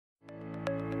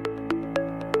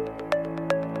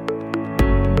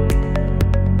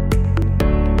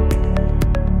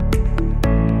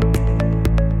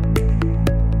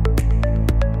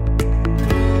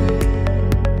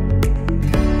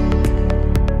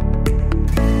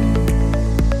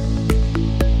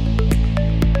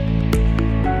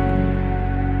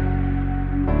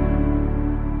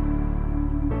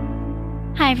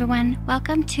Hi everyone,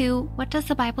 welcome to What Does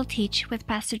the Bible Teach with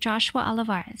Pastor Joshua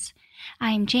Olivares.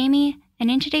 I am Jamie, and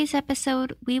in today's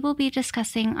episode, we will be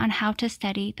discussing on how to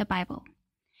study the Bible.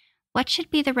 What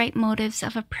should be the right motives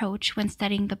of approach when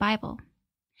studying the Bible?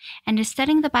 And is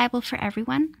studying the Bible for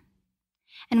everyone?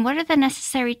 And what are the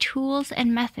necessary tools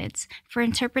and methods for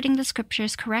interpreting the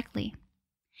scriptures correctly?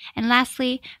 And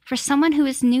lastly, for someone who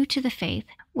is new to the faith,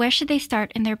 where should they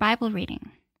start in their Bible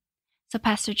reading? So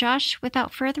Pastor Josh,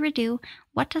 without further ado,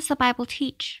 what does the Bible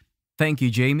teach? Thank you,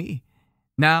 Jamie.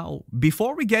 Now,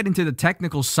 before we get into the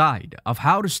technical side of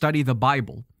how to study the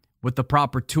Bible with the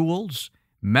proper tools,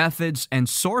 methods, and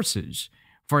sources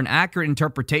for an accurate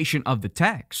interpretation of the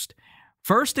text,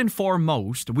 first and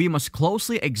foremost, we must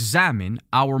closely examine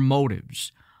our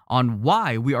motives on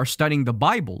why we are studying the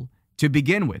Bible to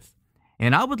begin with.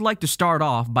 And I would like to start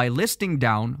off by listing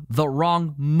down the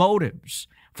wrong motives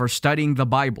for studying the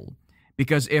Bible.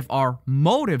 Because if our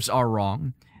motives are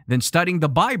wrong, then studying the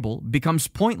Bible becomes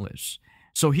pointless.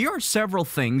 So here are several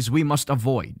things we must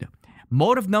avoid.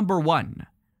 Motive number 1,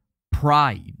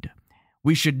 pride.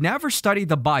 We should never study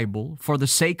the Bible for the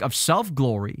sake of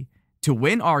self-glory, to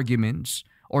win arguments,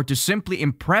 or to simply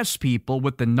impress people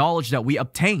with the knowledge that we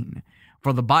obtain.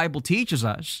 For the Bible teaches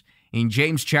us in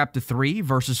James chapter 3,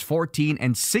 verses 14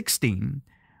 and 16,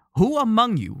 "Who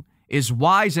among you is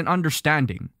wise and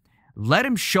understanding? Let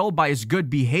him show by his good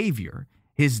behavior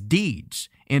his deeds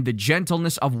in the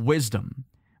gentleness of wisdom.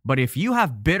 But if you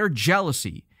have bitter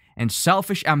jealousy and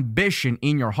selfish ambition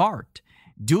in your heart,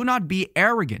 do not be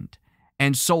arrogant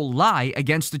and so lie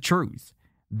against the truth.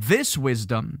 This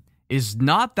wisdom is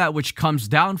not that which comes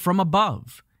down from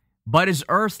above, but is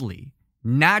earthly,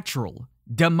 natural,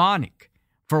 demonic.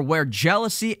 For where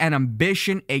jealousy and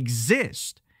ambition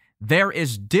exist, there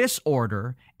is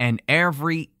disorder and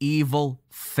every evil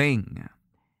thing."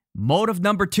 Motive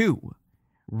number 2,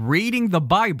 reading the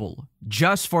Bible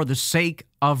just for the sake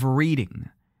of reading.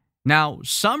 Now,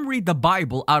 some read the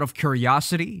Bible out of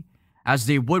curiosity, as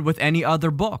they would with any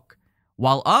other book,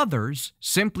 while others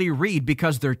simply read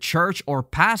because their church or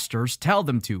pastors tell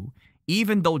them to,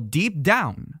 even though deep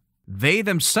down, they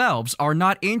themselves are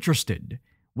not interested,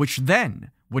 which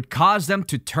then would cause them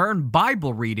to turn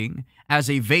Bible reading as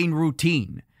a vain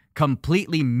routine,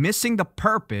 completely missing the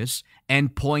purpose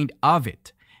and point of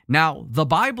it. Now, the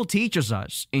Bible teaches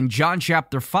us in John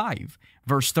chapter 5,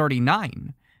 verse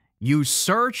 39, "You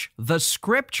search the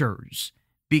scriptures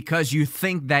because you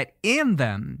think that in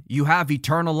them you have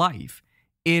eternal life.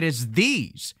 It is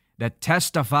these that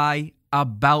testify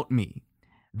about me."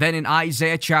 Then in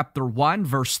Isaiah chapter 1,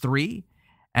 verse 3,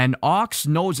 "An ox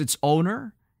knows its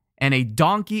owner, and a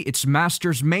donkey its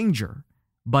master's manger,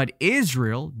 but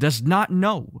Israel does not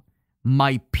know.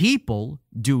 My people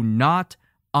do not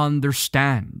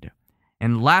understand."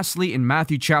 And lastly, in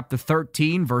Matthew chapter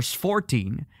 13, verse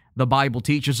 14, the Bible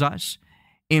teaches us,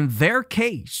 "In their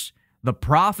case, the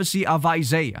prophecy of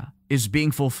Isaiah is being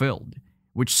fulfilled,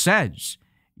 which says,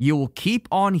 you will keep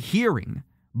on hearing,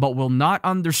 but will not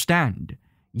understand.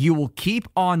 You will keep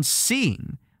on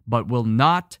seeing, but will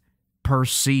not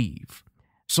perceive."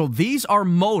 So these are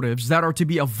motives that are to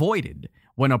be avoided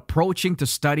when approaching to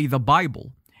study the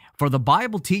Bible. For the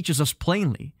Bible teaches us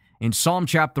plainly in Psalm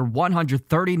chapter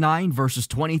 139, verses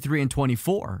 23 and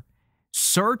 24,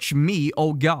 "Search me,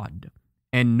 O God,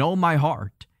 and know my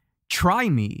heart. Try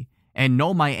me and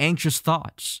know my anxious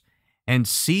thoughts, and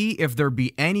see if there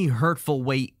be any hurtful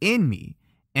way in me,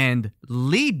 and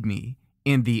lead me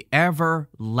in the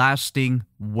everlasting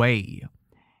way."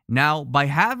 Now, by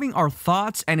having our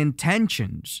thoughts and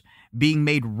intentions being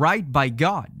made right by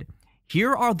God,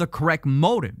 here are the correct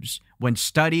motives when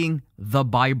studying the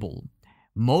Bible.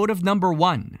 Motive number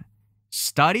 1,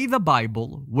 study the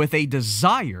Bible with a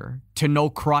desire to know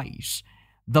Christ.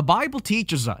 The Bible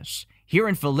teaches us here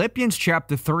in Philippians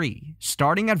chapter 3,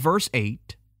 starting at verse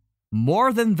 8,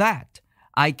 "More than that,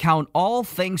 I count all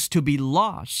things to be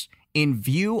loss in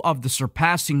view of the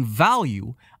surpassing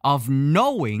value of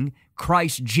knowing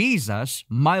Christ Jesus,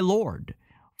 my Lord,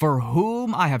 for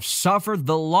whom I have suffered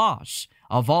the loss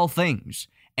of all things,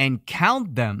 and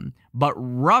count them but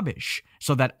rubbish,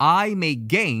 so that I may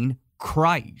gain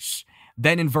Christ."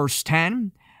 Then in verse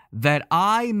 10, "That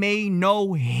I may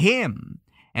know him,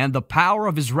 and the power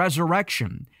of his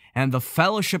resurrection, and the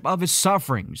fellowship of his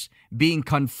sufferings, being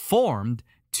conformed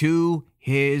to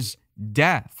his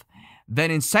death." Then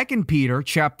in 2 Peter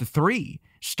chapter 3,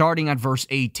 starting at verse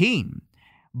 18,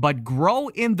 "But grow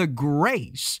in the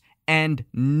grace and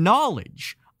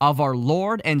knowledge of our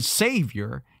Lord and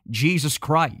Savior, Jesus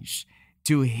Christ.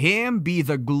 To him be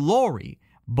the glory,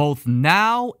 both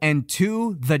now and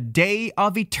to the day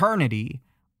of eternity.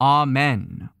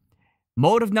 Amen."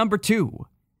 Motive number 2,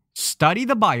 study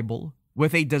the Bible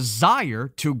with a desire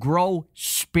to grow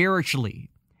spiritually.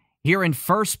 Here in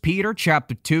 1 Peter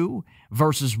chapter 2,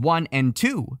 verses 1 and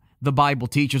 2, the Bible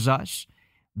teaches us,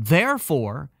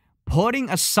 "Therefore, putting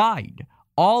aside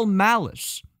all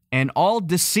malice and all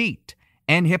deceit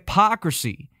and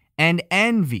hypocrisy and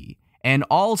envy and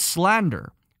all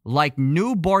slander, like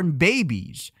newborn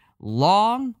babies,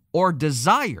 long or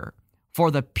desire for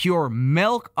the pure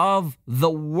milk of the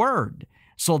word,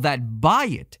 so that by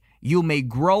it you may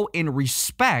grow in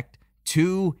respect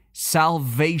to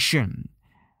salvation."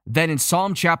 Then in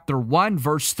Psalm chapter 1,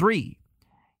 verse 3,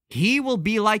 "He will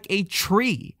be like a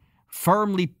tree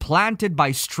firmly planted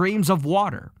by streams of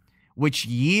water, which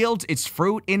yields its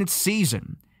fruit in its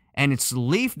season, and its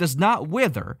leaf does not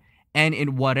wither, and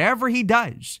in whatever he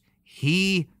does,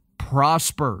 he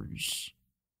prospers."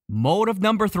 Motive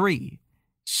number 3,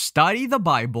 study the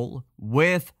Bible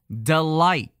with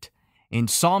delight. In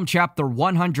Psalm chapter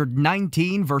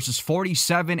 119, verses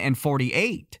 47 and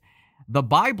 48, the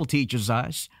Bible teaches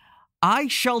us, "I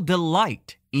shall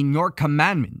delight in your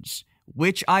commandments,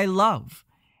 which I love,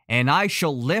 and I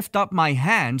shall lift up my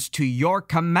hands to your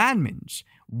commandments,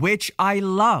 which I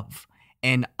love,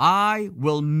 and I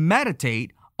will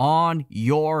meditate on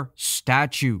your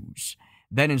statutes."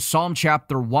 Then in Psalm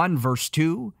chapter 1, verse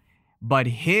 2, "But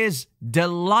his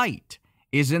delight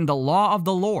is in the law of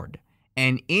the Lord,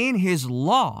 and in his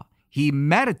law he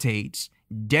meditates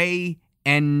day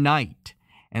and night."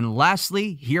 And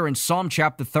lastly, here in Psalm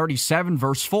chapter 37,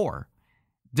 verse 4,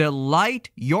 "Delight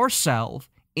yourself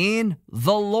in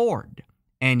the Lord,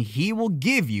 and he will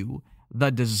give you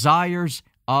the desires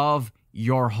of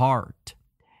your heart."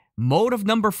 Motive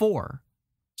number 4,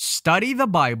 study the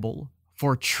Bible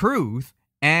for truth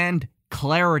and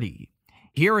clarity.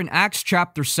 Here in Acts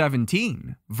chapter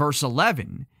 17, verse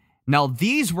 11, "Now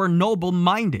these were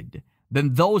noble-minded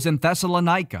than those in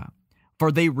Thessalonica,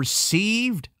 for they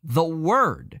received the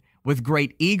word with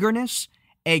great eagerness,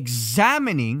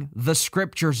 examining the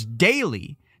scriptures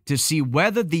daily to see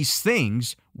whether these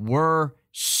things were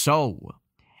so."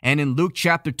 And in Luke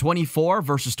chapter 24,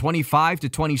 verses 25 to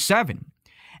 27,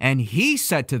 "And he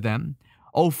said to them,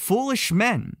 O foolish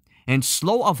men, and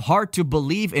slow of heart to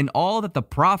believe in all that the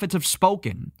prophets have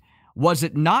spoken, was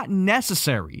it not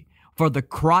necessary for the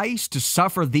Christ to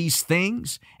suffer these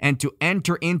things and to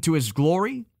enter into his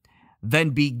glory?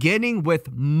 Then beginning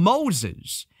with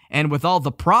Moses and with all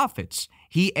the prophets,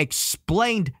 he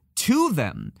explained to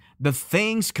them the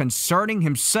things concerning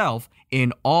himself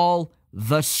in all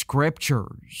the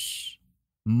scriptures."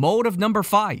 Motive number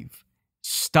 5,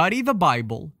 study the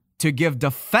Bible to give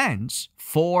defense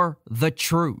for the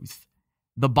truth.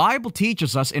 The Bible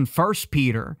teaches us in 1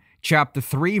 Peter chapter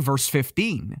 3, verse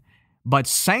 15, "But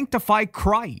sanctify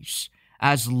Christ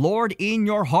as Lord in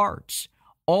your hearts,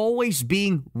 always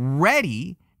being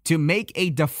ready to make a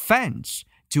defense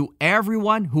to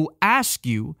everyone who asks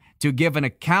you to give an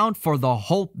account for the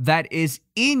hope that is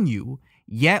in you,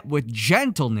 yet with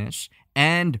gentleness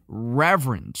and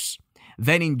reverence."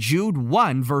 Then in Jude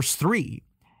 1, verse 3,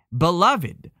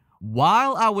 "Beloved,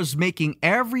 while I was making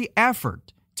every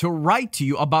effort to write to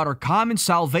you about our common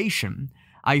salvation,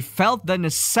 I felt the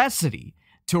necessity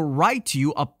to write to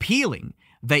you appealing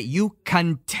that you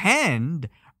contend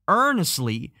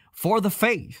earnestly for the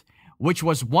faith, which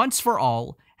was once for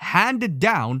all handed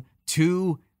down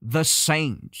to the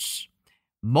saints."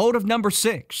 Motive number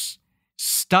 6,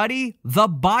 study the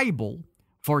Bible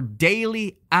for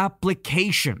daily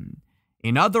application.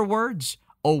 In other words,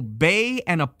 obey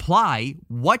and apply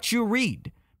what you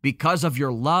read because of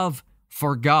your love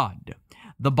for God.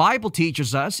 The Bible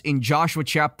teaches us in Joshua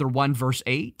chapter 1, verse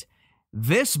 8,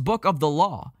 "This book of the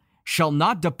law shall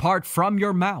not depart from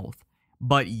your mouth,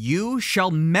 but you shall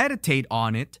meditate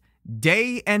on it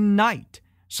day and night,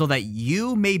 so that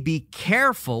you may be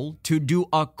careful to do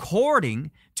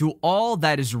according to all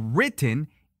that is written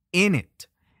in it."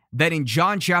 Then in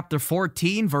John chapter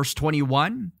 14, verse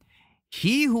 21,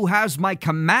 "He who has my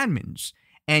commandments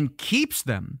and keeps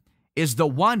them is the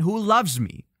one who loves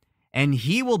me, and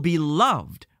he will be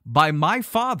loved by my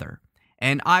Father,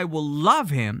 and I will love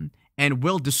him and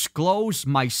will disclose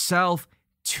myself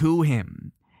to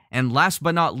him." And last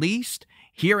but not least,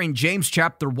 here in James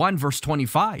chapter 1, verse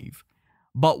 25,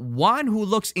 "But one who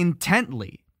looks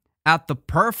intently at the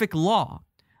perfect law,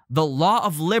 the law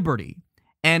of liberty,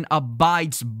 and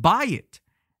abides by it,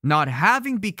 not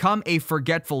having become a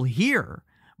forgetful hearer,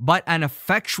 but an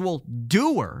effectual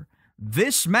doer,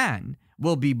 this man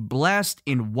will be blessed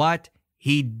in what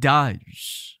he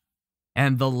does."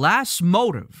 And the last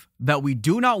motive that we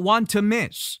do not want to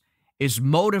miss is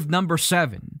motive number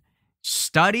 7.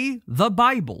 Study the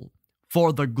Bible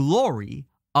for the glory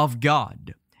of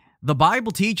God. The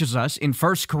Bible teaches us in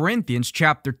 1 Corinthians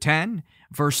chapter 10,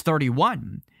 verse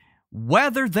 31,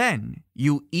 whether then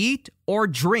you eat or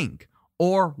drink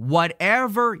or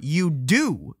whatever you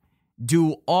do,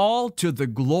 do all to the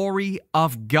glory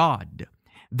of God.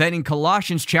 Then in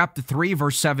Colossians chapter 3,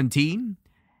 verse 17,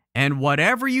 and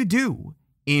whatever you do,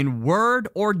 in word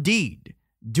or deed,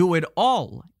 do it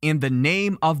all in the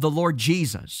name of the Lord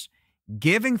Jesus,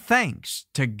 giving thanks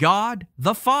to God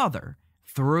the Father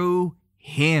through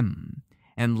Him.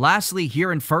 And lastly,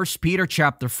 here in 1 Peter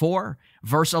chapter 4,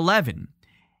 verse 11,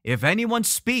 if anyone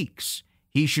speaks,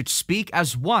 he should speak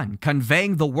as one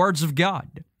conveying the words of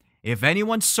God. If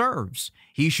anyone serves,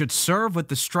 he should serve with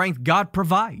the strength God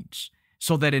provides,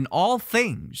 so that in all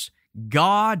things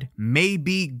God may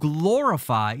be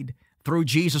glorified through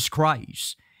Jesus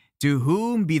Christ, to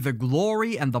whom be the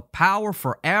glory and the power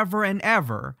forever and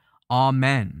ever.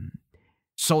 Amen.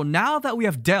 So now that we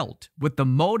have dealt with the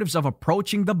motives of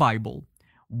approaching the Bible,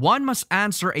 one must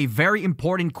answer a very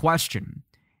important question,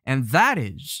 and that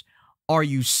is, are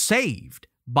you saved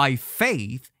by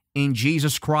faith in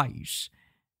Jesus Christ?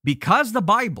 Because the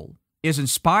Bible is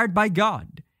inspired by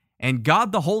God, and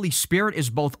God the Holy Spirit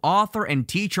is both author and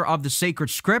teacher of the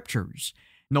sacred scriptures,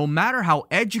 no matter how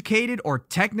educated or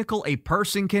technical a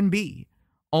person can be,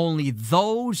 only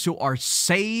those who are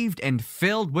saved and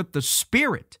filled with the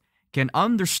Spirit can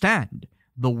understand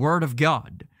the Word of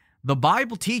God. The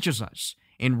Bible teaches us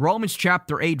in Romans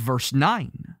chapter 8, verse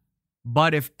 9,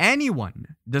 but if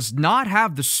anyone does not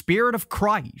have the Spirit of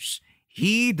Christ,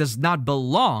 he does not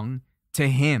belong to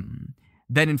him.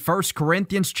 Then in 1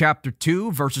 Corinthians chapter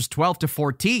 2, verses 12 to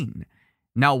 14,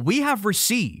 now we have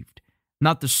received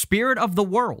not the spirit of the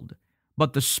world,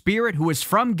 but the Spirit who is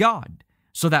from God,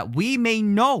 so that we may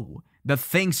know the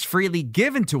things freely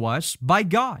given to us by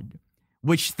God,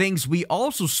 which things we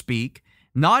also speak,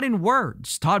 not in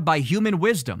words taught by human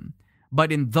wisdom,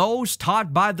 but in those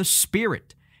taught by the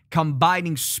Spirit,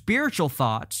 combining spiritual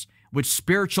thoughts with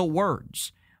spiritual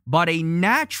words. But a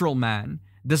natural man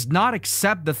does not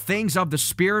accept the things of the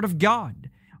Spirit of God,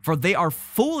 for they are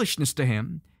foolishness to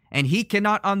him, and he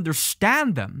cannot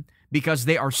understand them because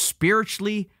they are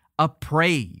spiritually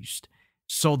appraised.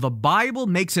 So the Bible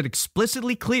makes it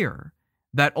explicitly clear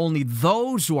that only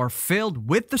those who are filled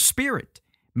with the Spirit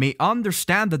may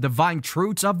understand the divine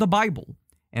truths of the Bible.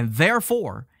 And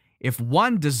therefore, if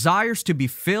one desires to be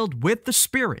filled with the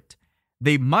Spirit,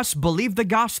 they must believe the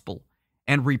gospel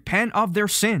and repent of their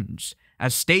sins,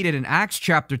 as stated in Acts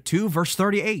chapter 2, verse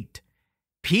 38.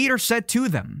 Peter said to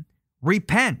them,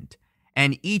 repent,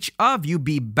 and each of you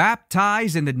be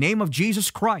baptized in the name of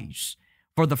Jesus Christ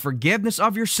for the forgiveness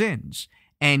of your sins,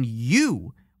 and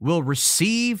you will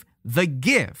receive the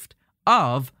gift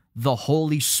of the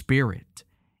Holy Spirit.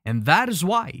 And that is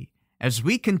why, as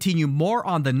we continue more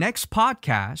on the next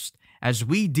podcast, as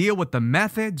we deal with the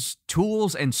methods,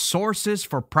 tools, and sources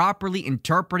for properly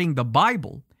interpreting the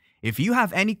Bible, if you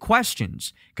have any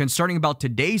questions concerning about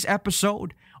today's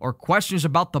episode or questions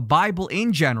about the Bible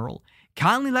in general,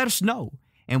 kindly let us know,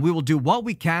 and we will do what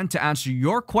we can to answer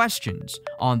your questions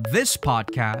on this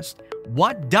podcast,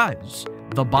 What Does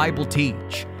the Bible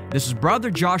Teach? This is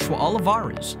Brother Joshua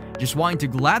Olivares, just wanting to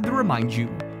gladly remind you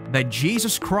that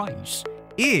Jesus Christ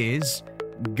is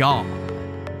God.